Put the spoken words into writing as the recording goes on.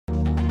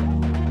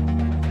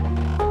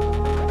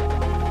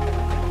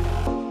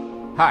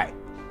Hi,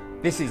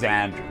 this is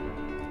Andrew,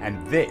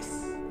 and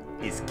this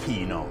is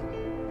Keen On,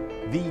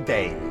 the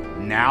daily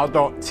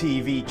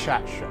now.tv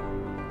chat show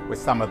with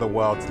some of the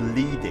world's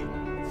leading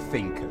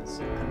thinkers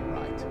and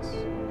writers.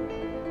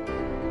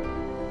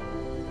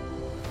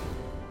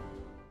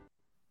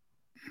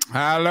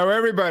 Hello,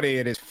 everybody.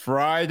 It is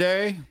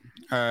Friday,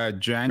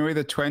 January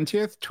the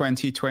 20th,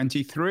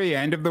 2023,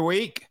 end of the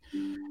week.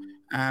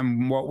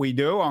 And what we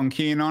do on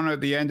Keen On at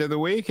the end of the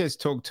week is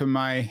talk to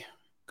my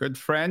good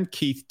friend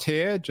Keith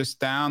Teare, just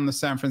down the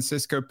San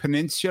Francisco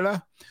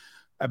Peninsula,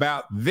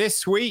 about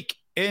this week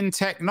in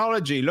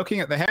technology. Looking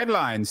at the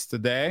headlines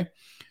today,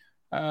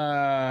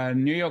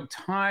 New York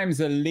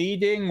Times are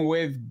leading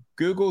with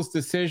Google's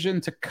decision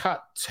to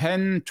cut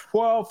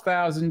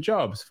 12,000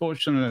 jobs.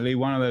 Fortunately,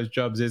 one of those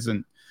jobs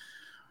isn't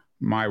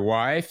my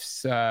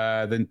wife's.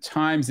 The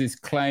Times is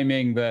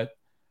claiming that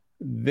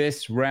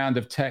this round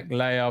of tech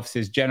layoffs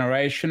is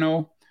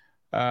generational.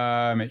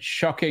 It's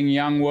shocking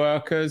young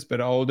workers,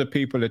 but older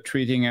people are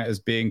treating it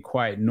as being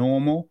quite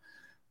normal.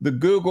 The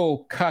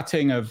Google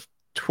cutting of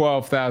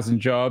 12,000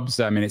 jobs,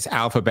 I mean, it's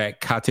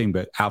Alphabet cutting,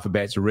 but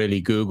Alphabet's really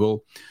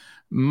Google,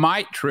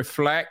 might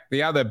reflect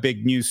the other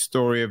big news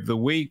story of the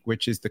week,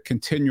 which is the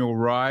continual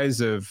rise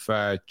of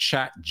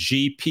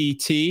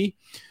ChatGPT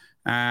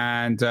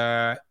and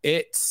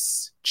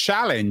its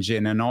challenge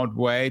in an odd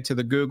way to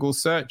the Google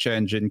search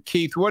engine.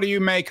 Keith, what do you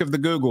make of the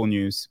Google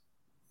news?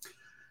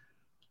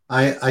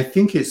 I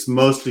think it's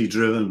mostly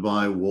driven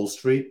by Wall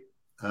Street.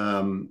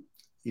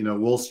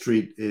 Wall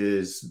Street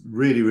is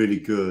really, really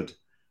good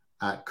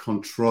at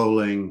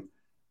controlling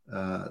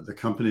the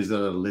companies that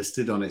are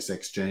listed on its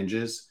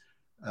exchanges.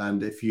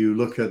 And if you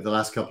look at the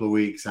last couple of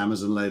weeks,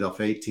 Amazon laid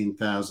off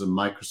 18,000,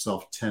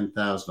 Microsoft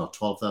 10,000 or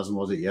 12,000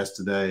 was it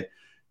yesterday,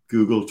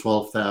 Google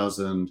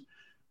 12,000.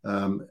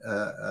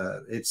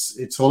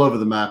 It's all over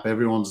the map.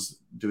 Everyone's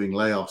doing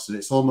layoffs, and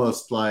it's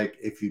almost like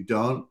if you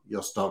don't,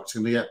 your stock's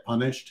going to get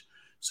punished.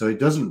 So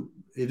it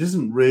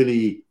isn't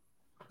really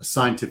a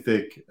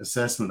scientific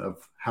assessment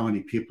of how many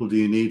people do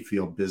you need for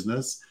your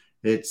business.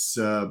 It's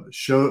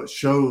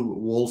show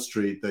Wall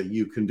Street that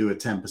you can do a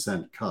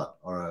 10% cut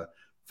or a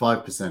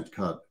 5%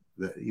 cut.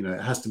 That, it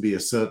has to be a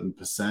certain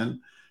percent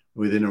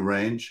within a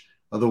range.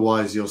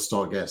 Otherwise, your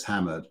stock gets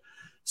hammered.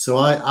 So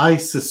I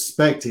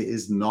suspect it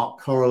is not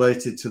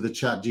correlated to the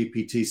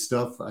ChatGPT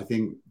stuff. I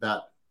think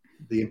that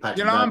the impact.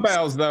 The alarm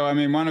bells, though. I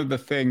mean, one of the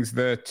things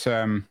that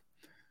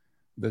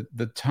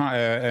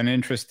an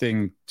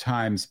interesting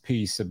Times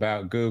piece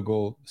about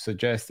Google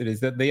suggested is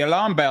that the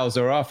alarm bells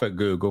are off at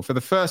Google. For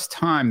the first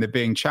time, they're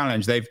being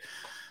challenged. They've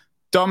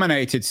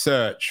dominated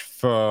search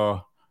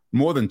for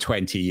more than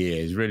 20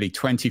 years, really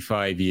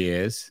 25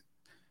 years.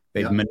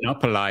 They've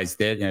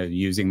monopolized it,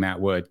 using that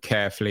word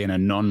carefully in a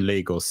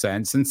non-legal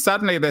sense. And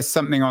suddenly there's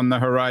something on the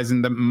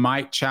horizon that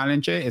might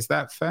challenge it. Is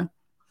that fair?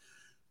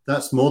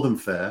 That's more than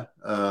fair.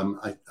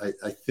 I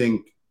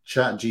think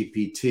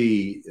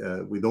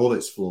ChatGPT, with all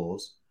its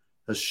flaws,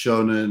 has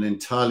shown an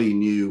entirely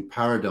new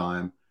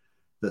paradigm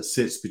that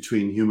sits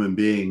between human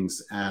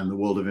beings and the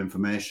world of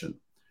information.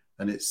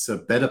 And it's a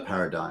better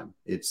paradigm.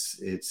 It's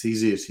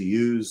easier to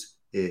use.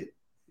 It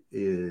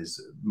is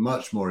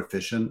much more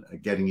efficient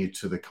at getting you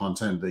to the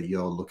content that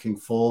you're looking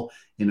for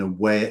in a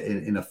way,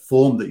 in a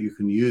form that you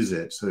can use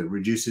it. So it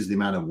reduces the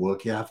amount of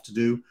work you have to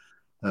do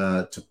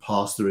to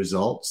pass the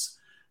results.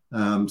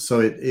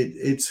 So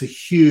it's a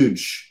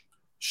huge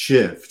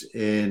shift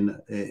in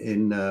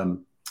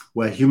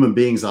where human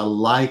beings are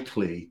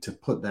likely to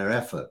put their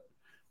effort.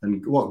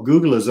 And what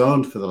Google has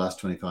owned for the last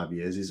 25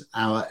 years is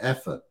our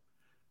effort.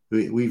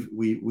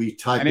 We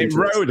type and it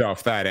rode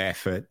off that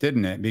effort,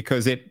 didn't it?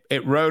 Because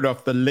it rode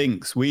off the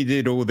links. We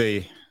did all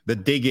the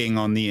digging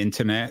on the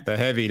internet, the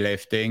heavy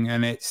lifting,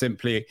 and it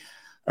simply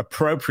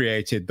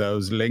appropriated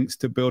those links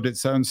to build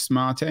its own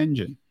smart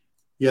engine.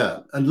 Yeah,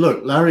 and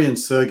look, Larry and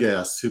Sergey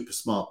are super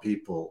smart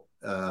people.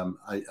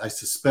 I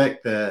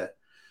suspect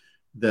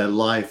their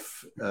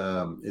life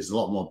is a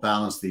lot more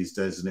balanced these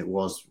days than it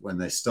was when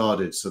they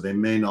started. So they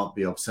may not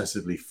be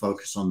obsessively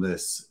focused on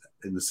this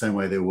in the same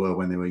way they were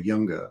when they were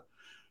younger.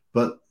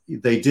 But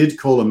they did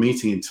call a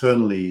meeting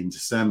internally in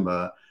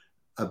December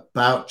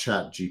about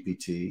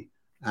ChatGPT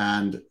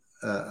and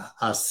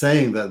are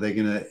saying that they're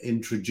going to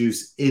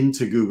introduce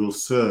into Google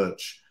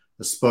search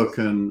a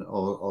spoken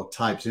or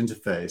typed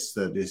interface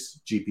that is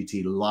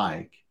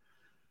GPT-like.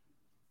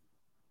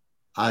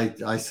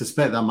 I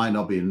suspect that might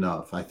not be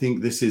enough. I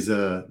think this is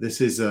a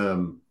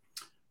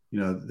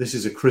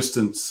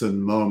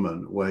Christensen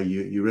moment where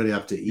you really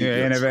have to eat.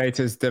 Yeah,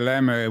 innovator's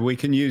dilemma. We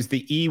can use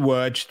the E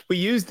word. We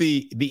use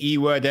the E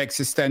word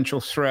existential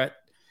threat.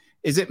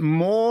 Is it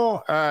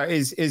more?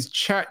 Is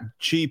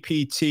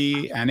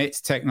ChatGPT and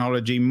its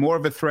technology more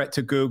of a threat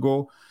to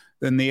Google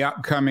than the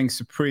upcoming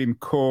Supreme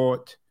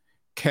Court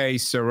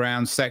case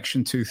around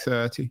Section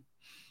 230?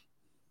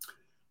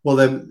 Well,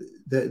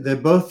 they're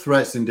both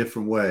threats in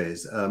different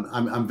ways.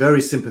 I'm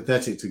very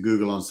sympathetic to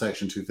Google on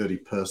Section 230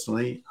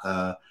 personally.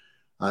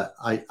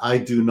 I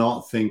do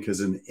not think as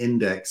an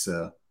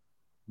indexer,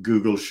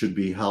 Google should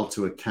be held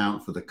to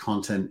account for the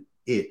content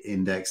it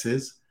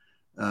indexes.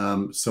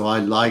 So I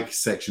like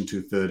Section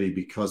 230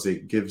 because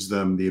it gives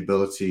them the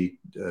ability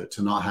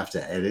to not have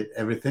to edit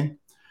everything.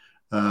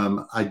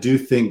 I do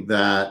think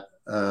that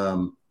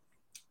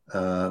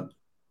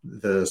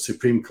the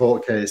Supreme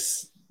Court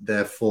case,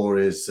 therefore,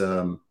 is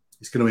going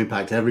to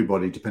impact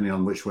everybody depending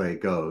on which way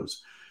it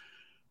goes.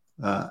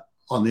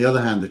 On the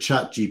other hand, the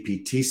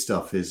ChatGPT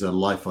stuff is a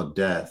life or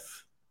death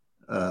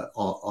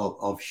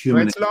of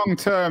human. Well, it's long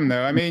term,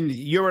 though. I mean,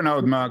 you're an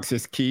old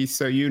Marxist, Keith,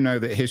 so you know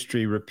that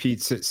history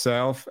repeats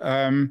itself.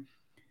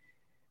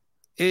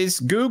 Is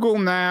Google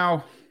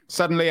now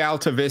suddenly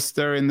Alta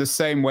Vista in the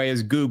same way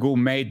as Google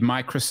made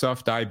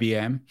Microsoft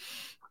IBM?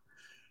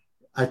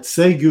 I'd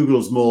say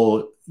Google's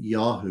more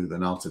Yahoo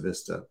than Alta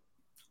Vista.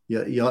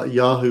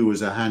 Yahoo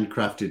was a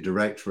handcrafted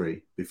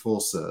directory before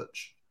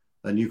search,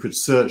 and you could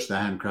search the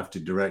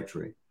handcrafted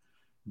directory.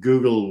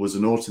 Google was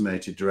an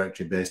automated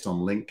directory based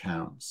on link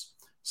counts.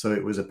 So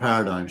it was a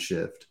paradigm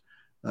shift,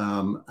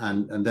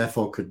 and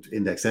therefore could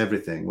index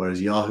everything,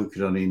 whereas Yahoo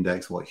could only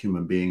index what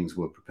human beings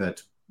were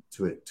prepared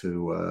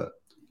to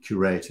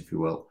curate, if you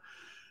will.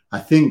 I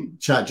think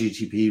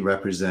ChatGPT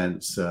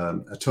represents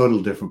a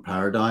total different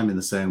paradigm in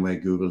the same way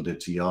Google did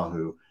to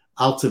Yahoo.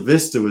 Alta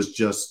Vista was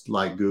just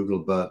like Google,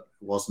 but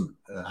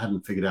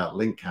hadn't figured out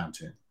link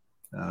counting.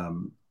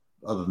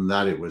 Other than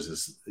that, it was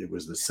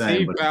the same.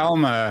 Steve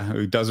Ballmer,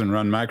 who doesn't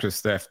run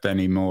Microsoft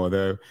anymore,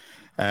 though,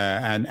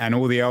 and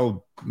all the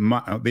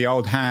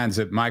old hands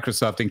at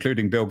Microsoft,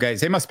 including Bill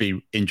Gates, they must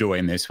be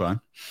enjoying this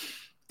one,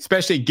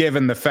 especially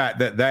given the fact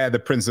that they're the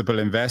principal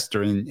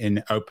investor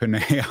in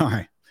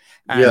OpenAI.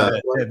 And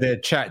the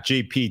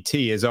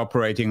ChatGPT is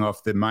operating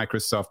off the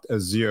Microsoft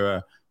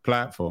Azure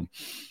platform.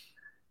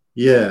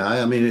 Yeah,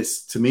 I mean,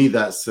 to me,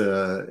 that's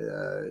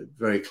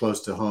very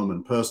close to home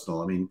and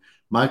personal. I mean,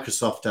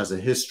 Microsoft has a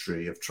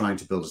history of trying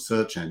to build a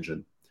search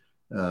engine.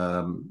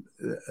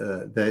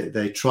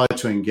 They tried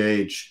to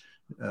engage,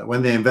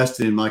 when they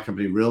invested in my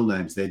company, Real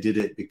Names, they did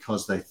it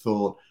because they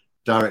thought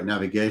direct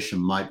navigation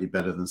might be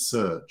better than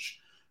search.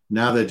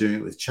 Now they're doing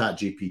it with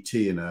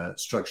ChatGPT in a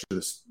structure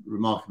that's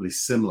remarkably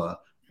similar,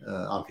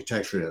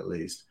 architecturally at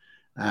least.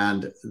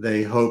 And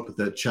they hope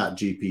that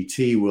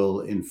ChatGPT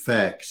will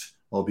infect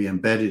or be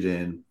embedded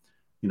in,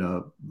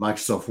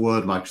 Microsoft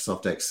Word,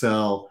 Microsoft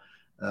Excel,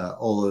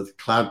 all of the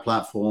cloud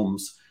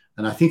platforms.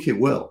 And I think it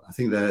will. I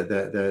think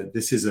that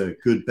this is a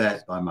good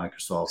bet by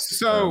Microsoft.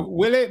 So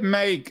will it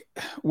make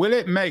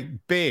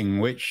Bing,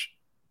 which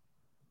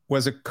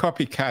was a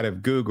copycat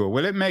of Google,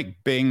 will it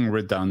make Bing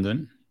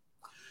redundant?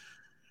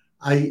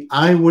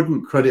 I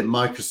wouldn't credit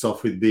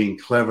Microsoft with being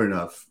clever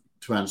enough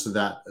to answer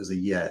that as a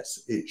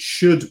yes. It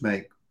should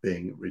make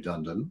Bing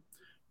redundant.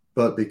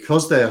 But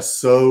because they are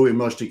so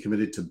emotionally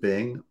committed to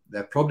Bing,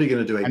 they're probably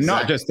going to do exactly. And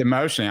not just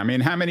emotionally. I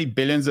mean, how many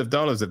billions of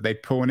dollars have they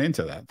poured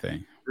into that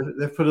thing?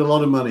 They've put a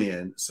lot of money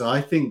in. So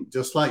I think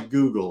just like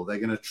Google, they're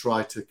going to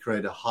try to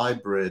create a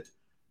hybrid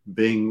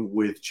Bing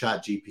with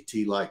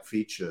ChatGPT-like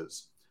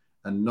features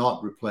and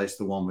not replace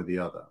the one with the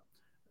other.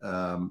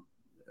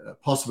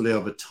 Possibly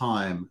over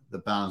time, the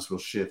balance will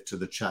shift to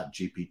the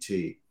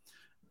ChatGPT.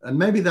 And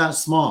maybe that's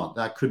smart.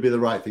 That could be the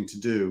right thing to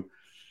do.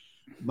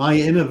 My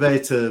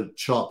innovator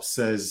chop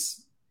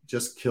says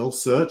just kill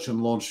search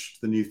and launch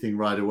the new thing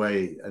right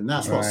away. And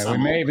that's what we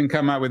may even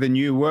come up with a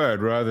new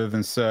word rather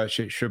than search.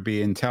 It should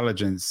be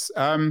intelligence.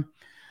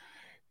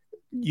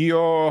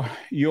 Your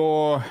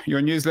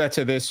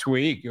newsletter this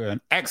week,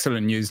 an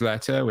excellent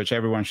newsletter, which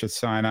everyone should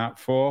sign up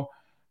for.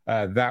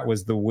 That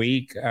was the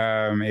week,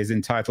 is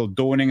entitled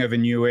Dawning of a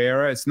New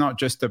Era. It's not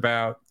just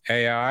about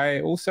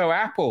AI. Also,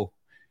 Apple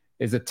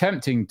is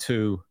attempting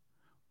to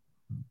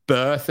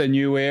birth a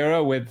new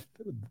era with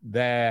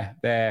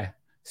their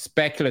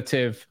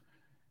speculative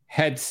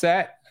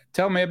headset.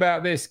 Tell me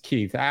about this,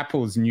 Keith.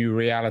 Apple's new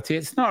reality.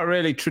 It's not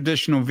really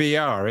traditional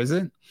VR, is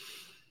it?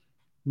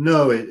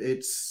 No,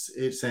 it's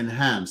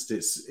enhanced.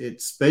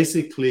 It's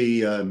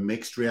basically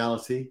mixed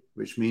reality,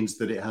 which means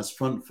that it has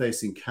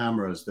front-facing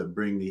cameras that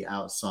bring the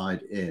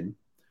outside in.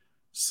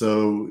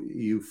 So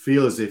you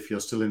feel as if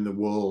you're still in the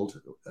world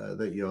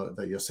that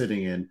you're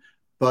sitting in,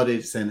 but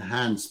it's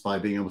enhanced by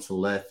being able to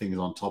layer things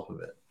on top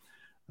of it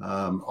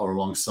or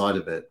alongside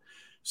of it.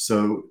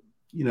 So,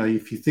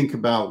 if you think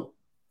about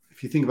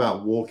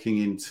walking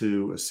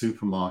into a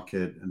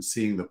supermarket and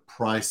seeing the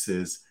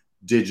prices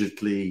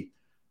digitally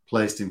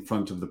placed in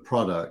front of the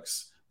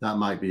products, that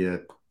might be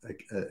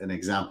an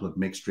example of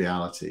mixed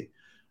reality.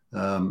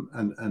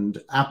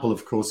 And Apple,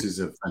 of course, is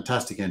a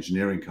fantastic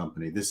engineering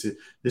company. This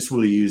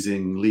will be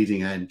using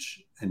leading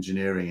edge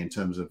engineering in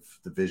terms of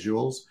the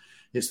visuals.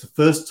 It's the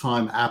first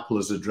time Apple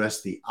has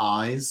addressed the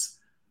eyes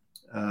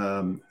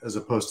as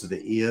opposed to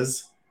the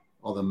ears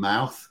or the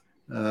mouth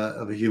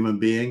of a human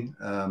being.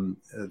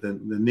 The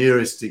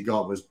nearest it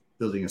got was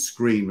building a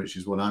screen, which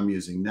is what I'm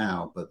using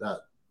now, but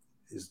that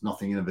is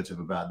nothing innovative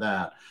about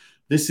that.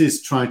 This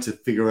is trying to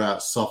figure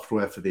out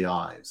software for the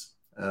eyes.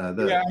 I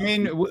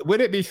mean,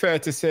 would it be fair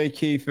to say,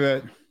 Keith,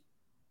 that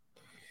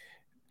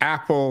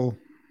Apple,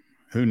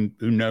 who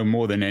know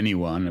more than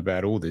anyone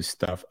about all this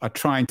stuff, are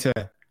trying to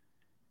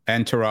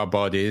enter our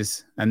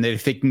bodies, and that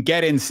if they can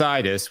get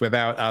inside us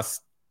without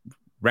us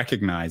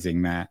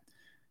recognizing that,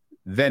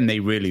 then they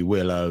really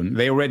will own.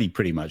 They already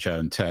pretty much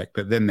own tech,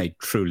 but then they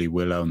truly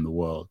will own the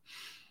world.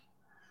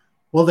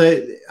 Well,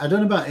 I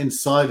don't know about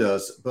inside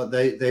us, but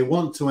they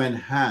want to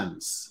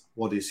enhance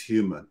what is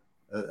human.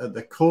 At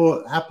the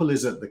core, Apple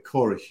is at the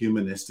core a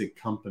humanistic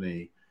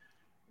company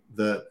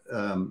that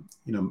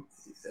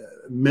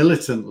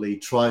militantly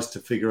tries to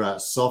figure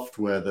out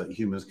software that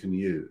humans can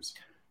use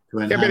to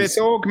enhance. Yeah, but it's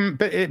all.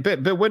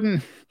 But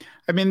wouldn't,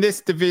 I mean,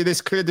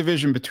 this clear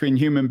division between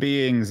human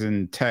beings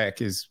and tech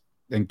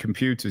and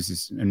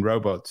computers and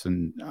robots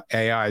and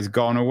AI has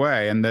gone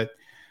away, and that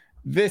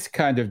this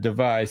kind of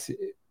device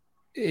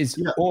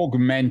is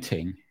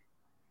augmenting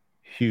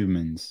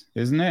humans,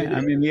 isn't it?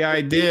 I mean, the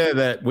idea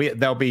that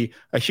there'll be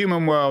a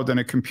human world and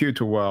a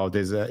computer world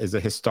is a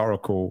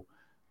historical.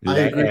 I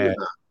agree with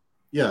that.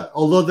 Yeah,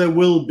 although there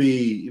will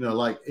be,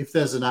 like if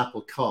there's an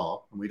Apple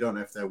car, and we don't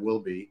know if there will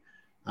be,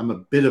 I'm a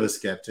bit of a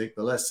skeptic,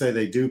 but let's say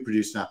they do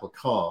produce an Apple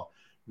car,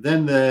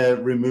 then they're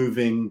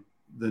removing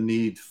the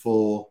need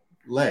for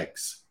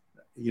legs.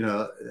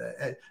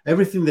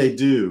 Everything they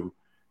do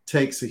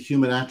takes a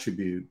human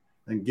attribute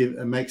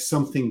and makes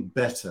something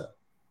better.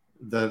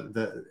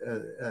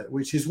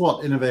 Which is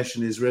what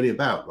innovation is really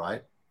about,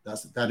 right?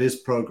 That is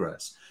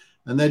progress,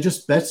 and they're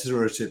just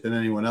better at it than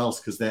anyone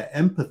else because their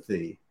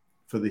empathy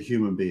for the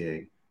human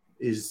being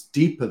is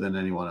deeper than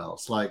anyone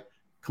else. Like,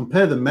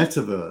 compare the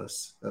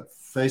metaverse at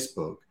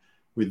Facebook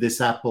with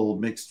this Apple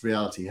mixed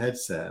reality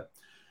headset.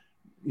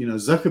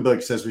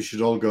 Zuckerberg says we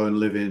should all go and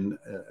live in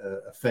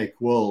a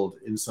fake world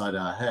inside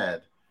our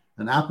head,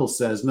 and Apple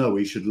says no,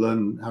 we should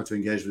learn how to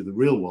engage with the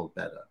real world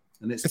better.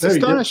 And it's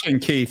astonishing,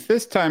 Keith.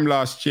 This time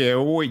last year,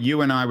 all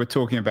you and I were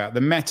talking about the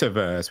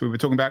metaverse. We were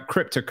talking about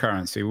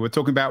cryptocurrency. We were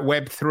talking about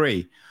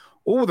Web3.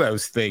 All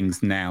those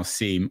things now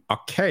seem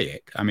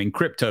archaic. I mean,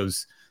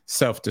 crypto's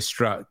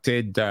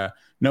self-destructed.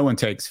 No one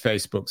takes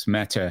Facebook's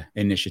Meta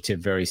initiative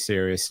very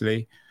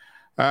seriously.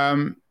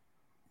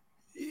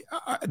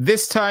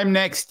 This time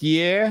next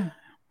year,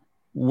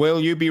 will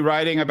you be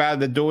writing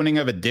about the dawning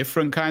of a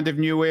different kind of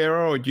new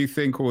era, or do you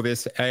think all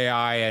this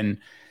AI and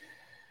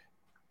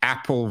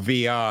Apple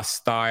VR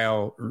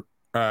style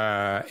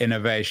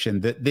innovation,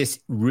 that this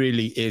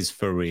really is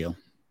for real?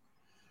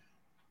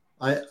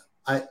 I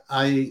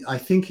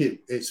think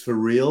it's for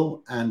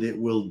real, and it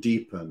will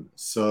deepen.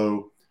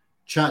 So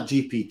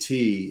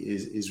ChatGPT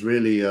is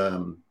really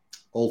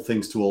all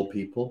things to all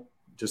people,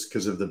 just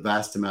because of the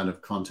vast amount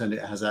of content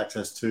it has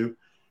access to.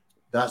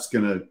 That's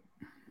going to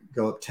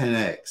go up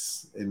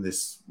 10x in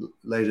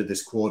later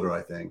this quarter,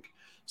 I think.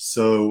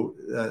 So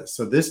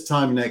this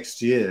time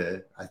next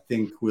year, I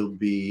think we'll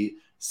be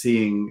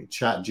seeing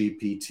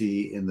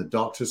ChatGPT in the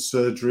doctor's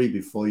surgery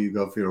before you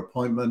go for your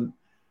appointment.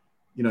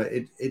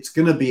 It's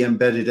going to be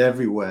embedded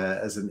everywhere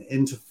as an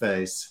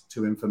interface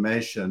to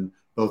information,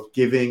 both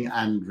giving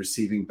and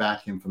receiving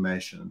back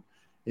information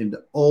in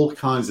all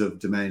kinds of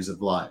domains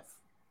of life.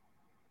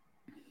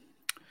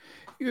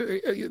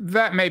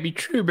 That may be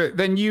true, but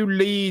then you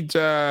lead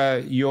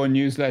your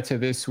newsletter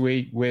this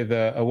week with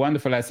a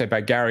wonderful essay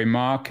by Gary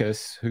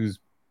Marcus, who's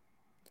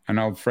an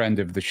old friend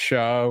of the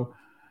show,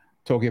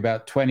 talking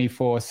about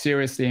 24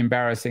 seriously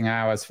embarrassing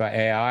hours for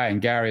AI.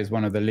 And Gary is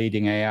one of the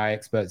leading AI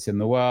experts in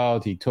the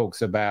world. He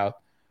talks about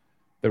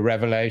the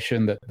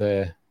revelation that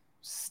the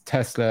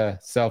Tesla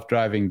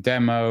self-driving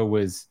demo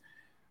was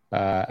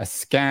a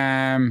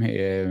scam.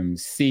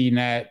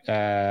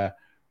 CNET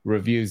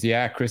reviews the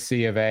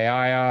accuracy of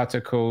AI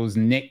articles.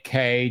 Nick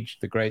Cage,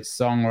 the great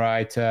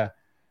songwriter,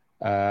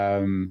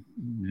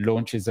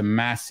 launches a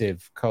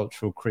massive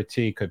cultural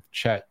critique of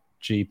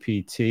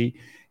ChatGPT.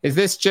 Is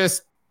this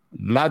just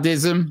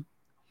Luddism?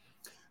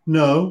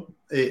 No,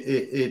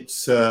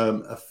 it's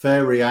a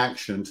fair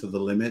reaction to the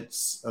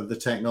limits of the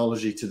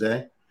technology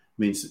today. I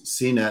mean,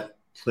 CNET,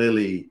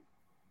 clearly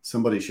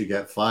somebody should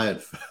get fired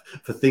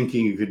for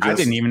thinking you could just... I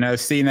didn't even know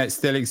CNET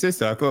still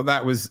existed. I thought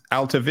that was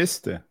Alta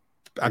Vista.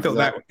 I thought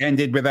that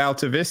ended with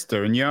Alta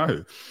Vista and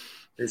Yahoo.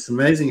 It's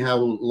amazing how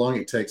long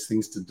it takes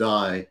things to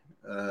die,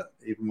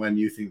 even when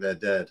you think they're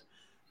dead.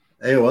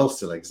 AOL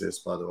still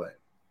exists, by the way.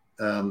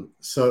 I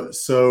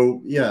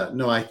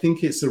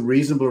think it's a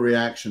reasonable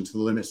reaction to the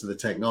limits of the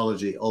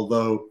technology,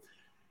 although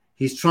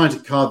he's trying to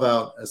carve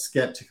out a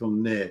skeptical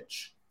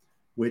niche,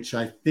 which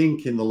I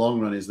think in the long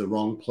run is the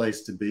wrong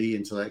place to be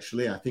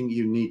intellectually. I think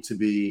you need to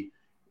be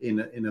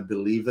in a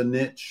believer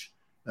niche,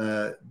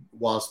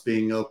 whilst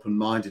being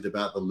open-minded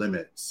about the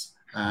limits.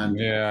 And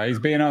yeah, he's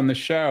been on the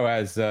show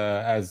as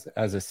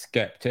a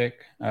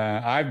skeptic.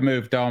 I've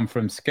moved on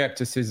from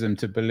skepticism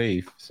to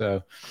belief,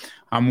 so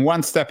I'm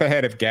one step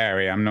ahead of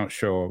Gary. I'm not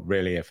sure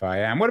really if I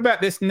am. What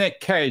about this Nick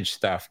Cage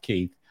stuff,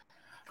 Keith?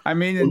 I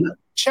mean,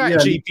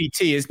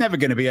 ChatGPT is never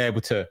going to be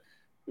able to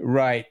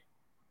write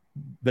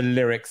the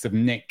lyrics of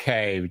Nick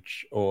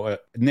Cage or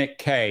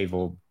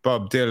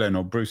Bob Dylan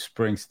or Bruce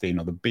Springsteen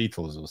or the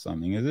Beatles or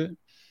something, is it?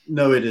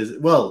 No, it is.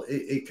 Well,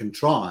 it can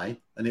try,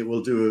 and it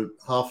will do a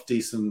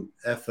half-decent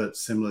effort,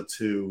 similar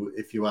to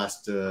if you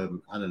asked,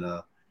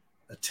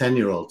 a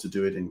 10-year-old to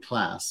do it in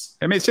class.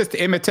 I mean, it's just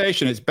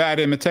imitation. It's bad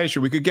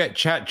imitation. We could get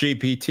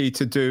ChatGPT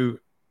to do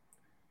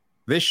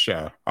this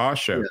show, our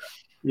show.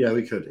 Yeah,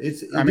 we could.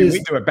 We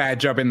do a bad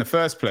job in the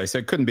first place, so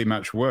it couldn't be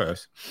much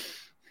worse.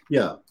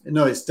 Yeah,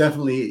 no, it's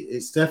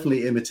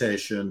definitely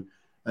imitation,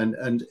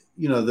 and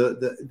you know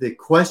the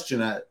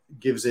question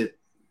gives it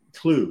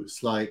clues.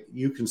 Like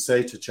you can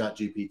say to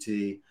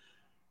ChatGPT,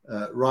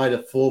 write a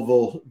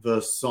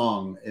 4-verse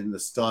song in the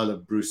style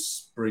of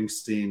Bruce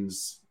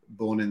Springsteen's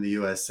 "Born in the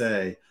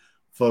USA,"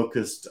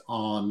 focused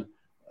on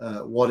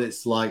what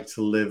it's like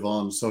to live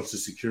on Social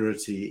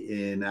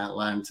Security in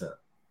Atlanta,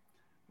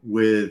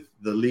 with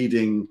the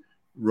leading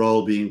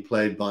role being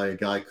played by a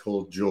guy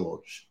called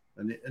George,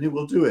 and it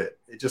will do it.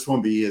 It just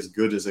won't be as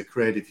good as a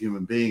creative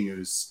human being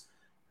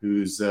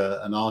who's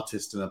an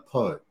artist and a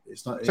poet.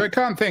 It's not. So it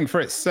can't think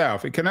for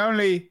itself. It can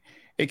only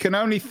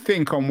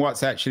think on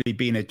what's actually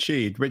been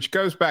achieved, which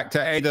goes back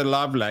to Ada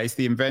Lovelace,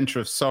 the inventor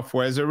of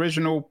software's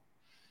original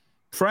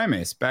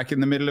premise back in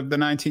the middle of the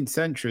 19th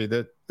century,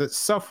 that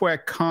software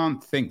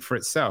can't think for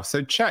itself.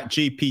 So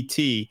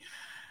ChatGPT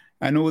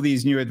and all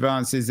these new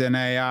advances in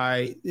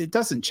AI, it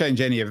doesn't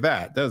change any of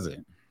that, does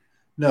it?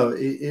 No,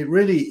 it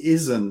really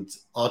isn't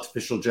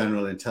artificial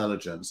general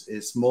intelligence.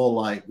 It's more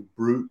like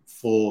brute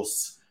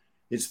force.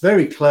 It's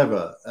very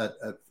clever at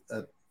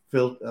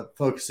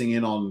focusing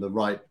in on the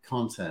right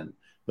content,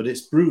 but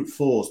it's brute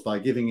force by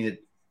giving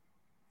it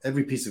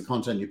every piece of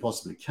content you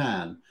possibly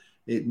can.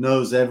 It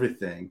knows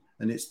everything,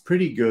 and it's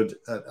pretty good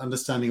at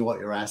understanding what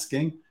you're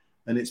asking,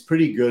 and it's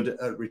pretty good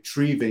at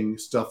retrieving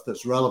stuff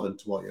that's relevant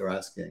to what you're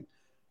asking.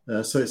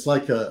 So it's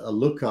like a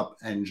lookup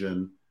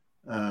engine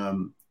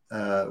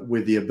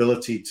with the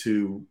ability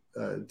to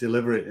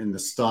deliver it in the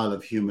style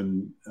of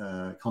human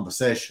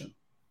conversation.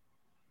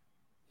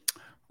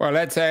 Well,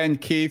 let's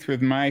end, Keith,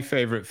 with my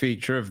favorite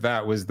feature of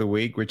That Was the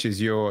Week, which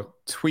is your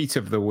tweet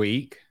of the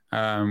week,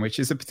 which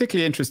is a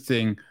particularly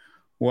interesting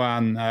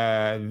one.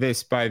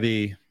 This by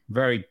the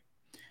very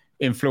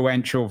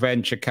influential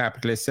venture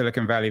capitalist,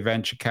 Silicon Valley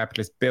venture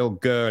capitalist, Bill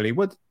Gurley.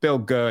 What did Bill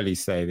Gurley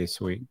say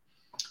this week?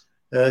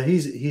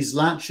 He's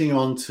latching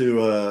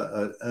onto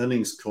an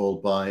earnings call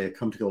by a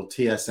company called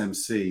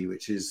TSMC,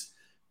 which is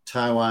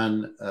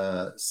Taiwan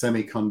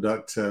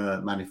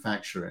Semiconductor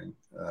Manufacturing,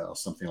 or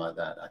something like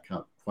that. I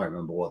can't quite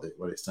remember what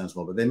it stands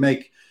for, but they're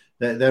an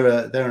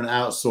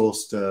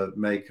outsourced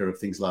maker of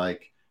things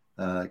like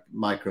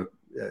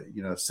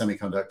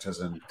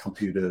semiconductors and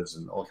computers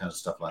and all kinds of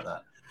stuff like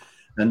that.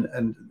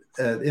 And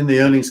in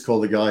the earnings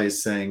call, the guy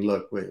is saying,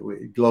 "Look,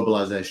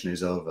 globalization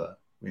is over.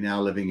 We're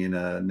now living in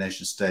a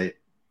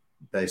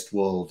nation-state-based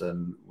world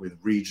and with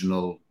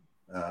regional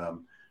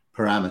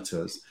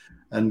parameters."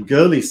 And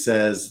Gurley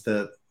says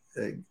that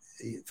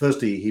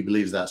firstly, he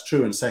believes that's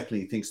true, and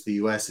secondly, he thinks the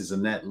US is a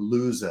net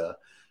loser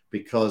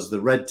because the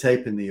red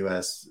tape in the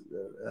US,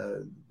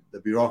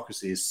 the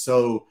bureaucracy is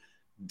so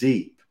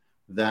deep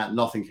that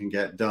nothing can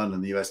get done,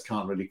 and the US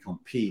can't really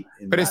compete.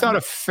 But it's not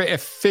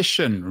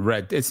efficient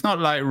red. It's not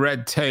like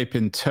red tape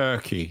in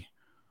Turkey.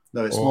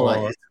 No, it's more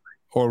like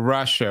or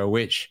Russia,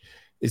 which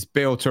is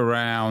built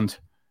around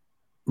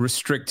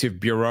restrictive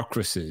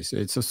bureaucracies.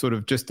 It's a sort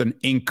of just an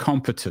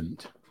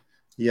incompetent,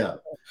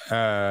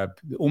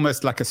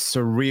 almost like a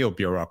surreal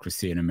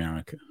bureaucracy in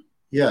America.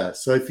 Yeah.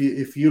 So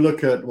if you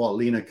look at what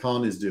Lina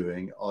Khan is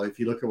doing, or if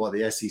you look at what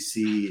the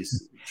SEC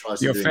tries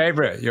to do,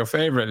 your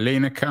favorite,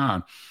 Lina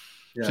Khan.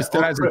 Yeah. She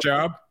still has a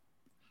job.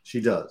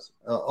 She does.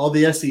 Or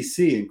the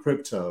SEC in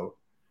crypto,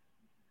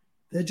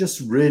 they're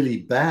just really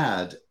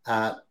bad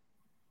at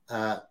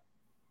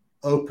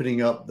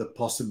opening up the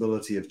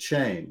possibility of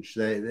change.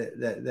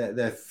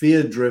 They're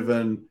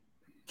fear-driven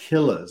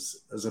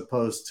killers as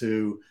opposed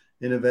to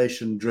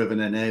innovation-driven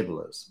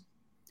enablers.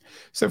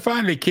 So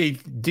finally,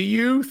 Keith, do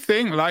you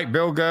think, like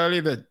Bill Gurley,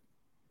 that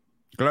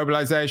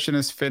globalization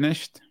is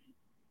finished?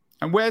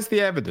 And where's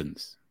the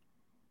evidence?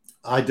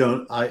 I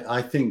don't.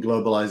 I think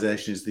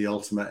globalization is the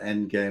ultimate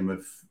end game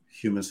of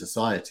human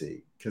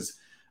society, because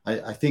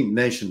I think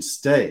nation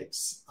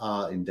states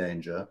are in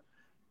danger.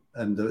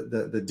 And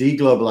the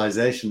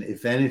deglobalization,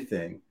 if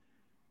anything,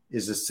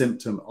 is a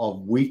symptom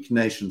of weak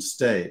nation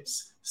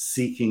states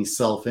seeking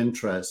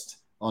self-interest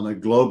on a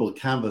global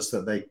canvas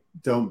that they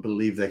don't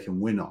believe they can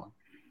win on.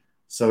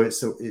 So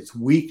it's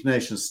weak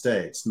nation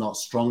states, not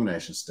strong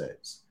nation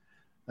states.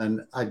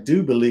 And I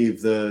do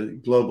believe the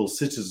global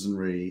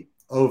citizenry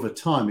over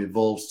time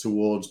evolves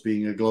towards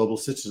being a global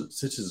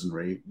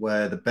citizenry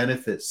where the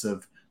benefits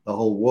of the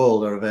whole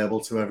world are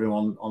available to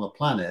everyone on the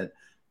planet.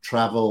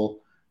 Travel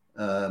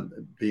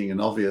being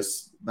an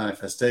obvious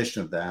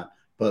manifestation of that,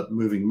 but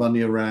moving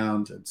money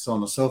around and so on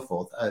and so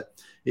forth.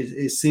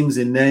 It seems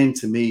inane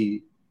to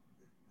me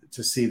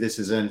to see this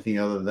as anything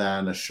other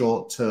than a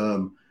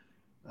short-term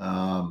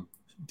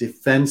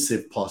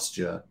defensive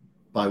posture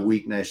by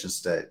weak nation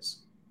states.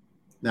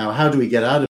 Now, how do we get out of